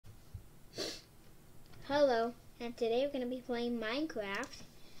Hello, and today we're going to be playing Minecraft.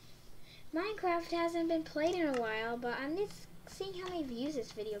 Minecraft hasn't been played in a while, but I'm just seeing how many views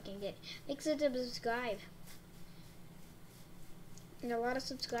this video can get. Make sure to subscribe. And a lot of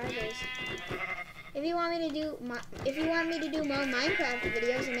subscribers. If you want me to do more Minecraft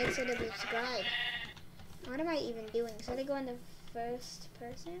videos, then make sure to subscribe. What am I even doing? Should I go in the first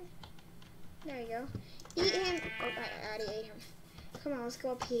person? There you go. Eat him. Oh, I already ate him. Come on, let's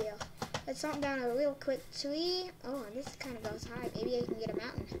go up here. Let's jump down a real quick tree. Oh, this kind of goes high. Maybe I can get a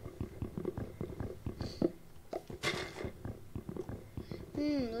mountain.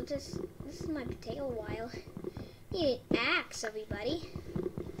 This might take a while. Need an axe, everybody.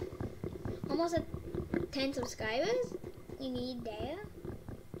 Almost at 10 subscribers. You need there.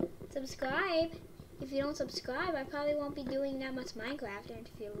 Subscribe. If you don't subscribe, I probably won't be doing that much Minecraft. And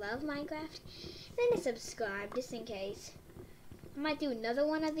if you love Minecraft, then subscribe, just in case. I might do another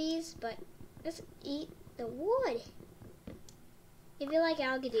one of these, but let's eat the wood. If you like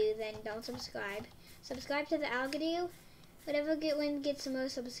Algadoo, then don't subscribe. Subscribe to the Algadoo. Whatever one gets the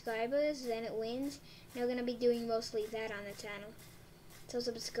most subscribers, then it wins. And we're going to be doing mostly that on the channel. So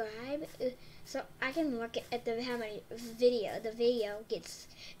subscribe. So I can look at how many the video gets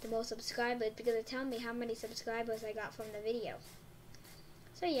the most subscribers, because it tells me how many subscribers I got from the video.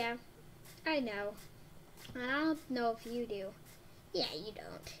 So yeah, I know. And I don't know if you do. Yeah, you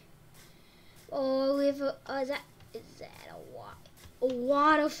don't. Oh, is that a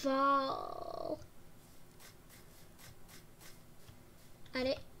waterfall?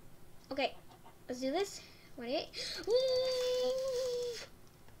 Okay, let's do this. 28.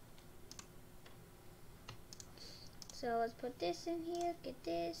 So let's put this in here. Get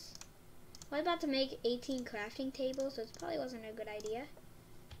this. I was about to make 18 crafting tables, so it probably wasn't a good idea.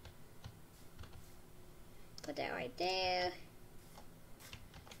 Put that right there.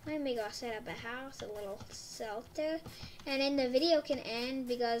 Maybe I'll set up a house, a little shelter, and then the video can end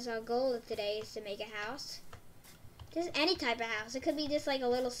because our goal of today is to make a house. Just any type of house. It could be just like a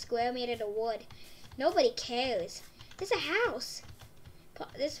little square made out of wood. Nobody cares. It's a house.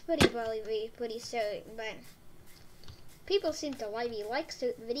 This is probably pretty certain, but people seem to like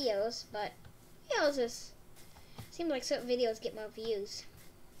certain videos, but you know, it just seems like certain videos get more views.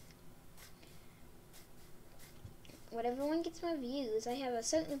 Whatever one gets more views, I have a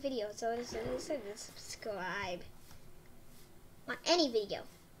certain video, so it says subscribe on any video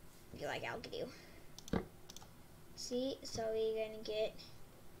if you like Algadoo. See, so we're gonna get,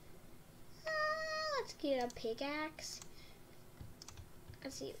 let's get a pickaxe.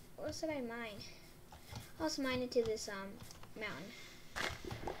 Let's see, what should I mine? I'll just mine into this mountain.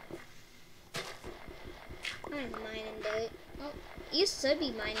 I'm mining dirt. Oh, you should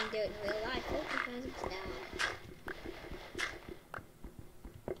be mining dirt in real life. Oh, because it's down.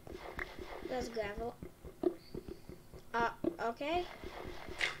 That's gravel. Okay.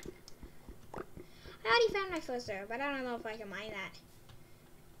 I already found my first herb, but I don't know if I can mine that.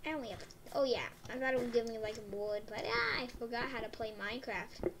 I only have, oh yeah, I thought it would give me like wood, but I forgot how to play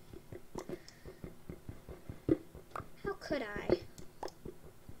Minecraft. How could I?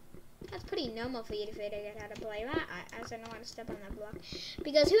 That's pretty normal for you to figure out how to play. I also don't want to step on that block,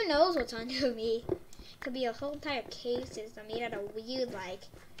 because who knows what's under me? Could be a whole entire cave system made out of weird, like,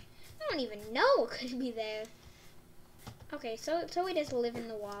 I don't even know what could be there. Okay, so we just live in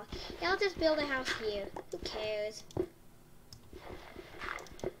the wall. Yeah, I'll just build a house here. Who cares?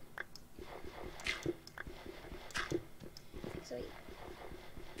 So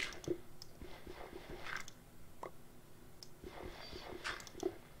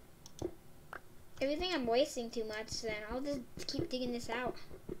if you think I'm wasting too much, then I'll just keep digging this out.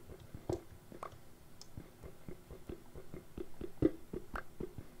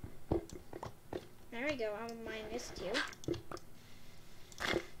 There we go, I'll mine this too.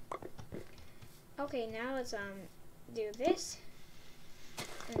 Okay, now let's do this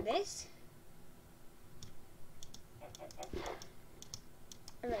and this.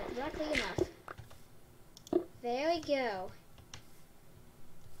 Alright, exactly enough. There we go.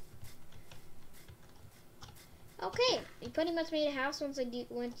 Okay, we pretty much made a house once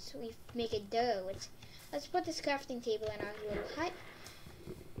we make a dough. Let's put this crafting table in our little hut.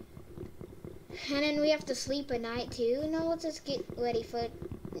 And then we have to sleep at night too. No, let's just get ready for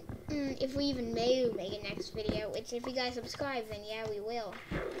if we even may make a next video. Which, if you guys subscribe, then yeah, we will.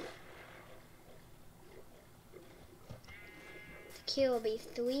 The kill will be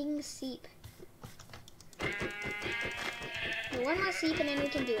 3 sheep. One more sheep and then we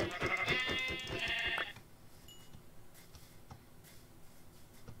can do it.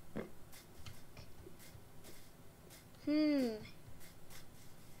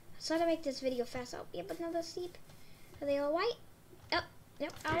 try to make this video fast. Oh, yep, another sheep. Are they all white? Oh,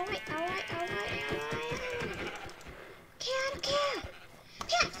 yep, all right. Okay, I don't care.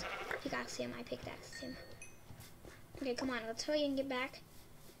 Yes! Pickaxe him, I pickaxed him. Okay, come on, let's hurry and get back.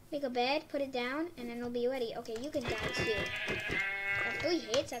 Make a bed, put it down, and then it'll be ready. Okay, you can die too. Got 3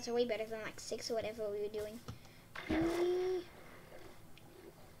 hits, that's way better than like 6 or whatever we were doing.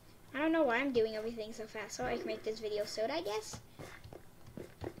 I don't know why I'm doing everything so fast, so I can make this video short, I guess.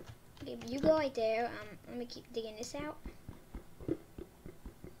 Okay, you go right there. Let me keep digging this out.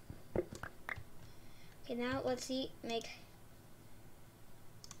 Okay, now let's see. Make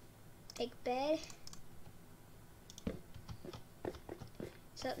bed.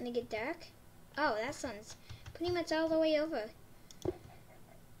 Starting to get dark. Oh, that sun's pretty much all the way over.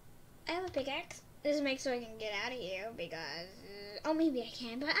 I have a pickaxe. This makes so I can get out of here because... oh, maybe I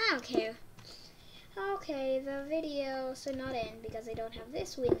can, but I don't care. Okay, the video should not end because I don't have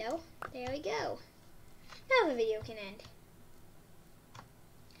this window. There we go. Now the video can end.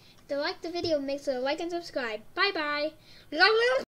 If you like the video, make sure to like and subscribe. Bye-bye.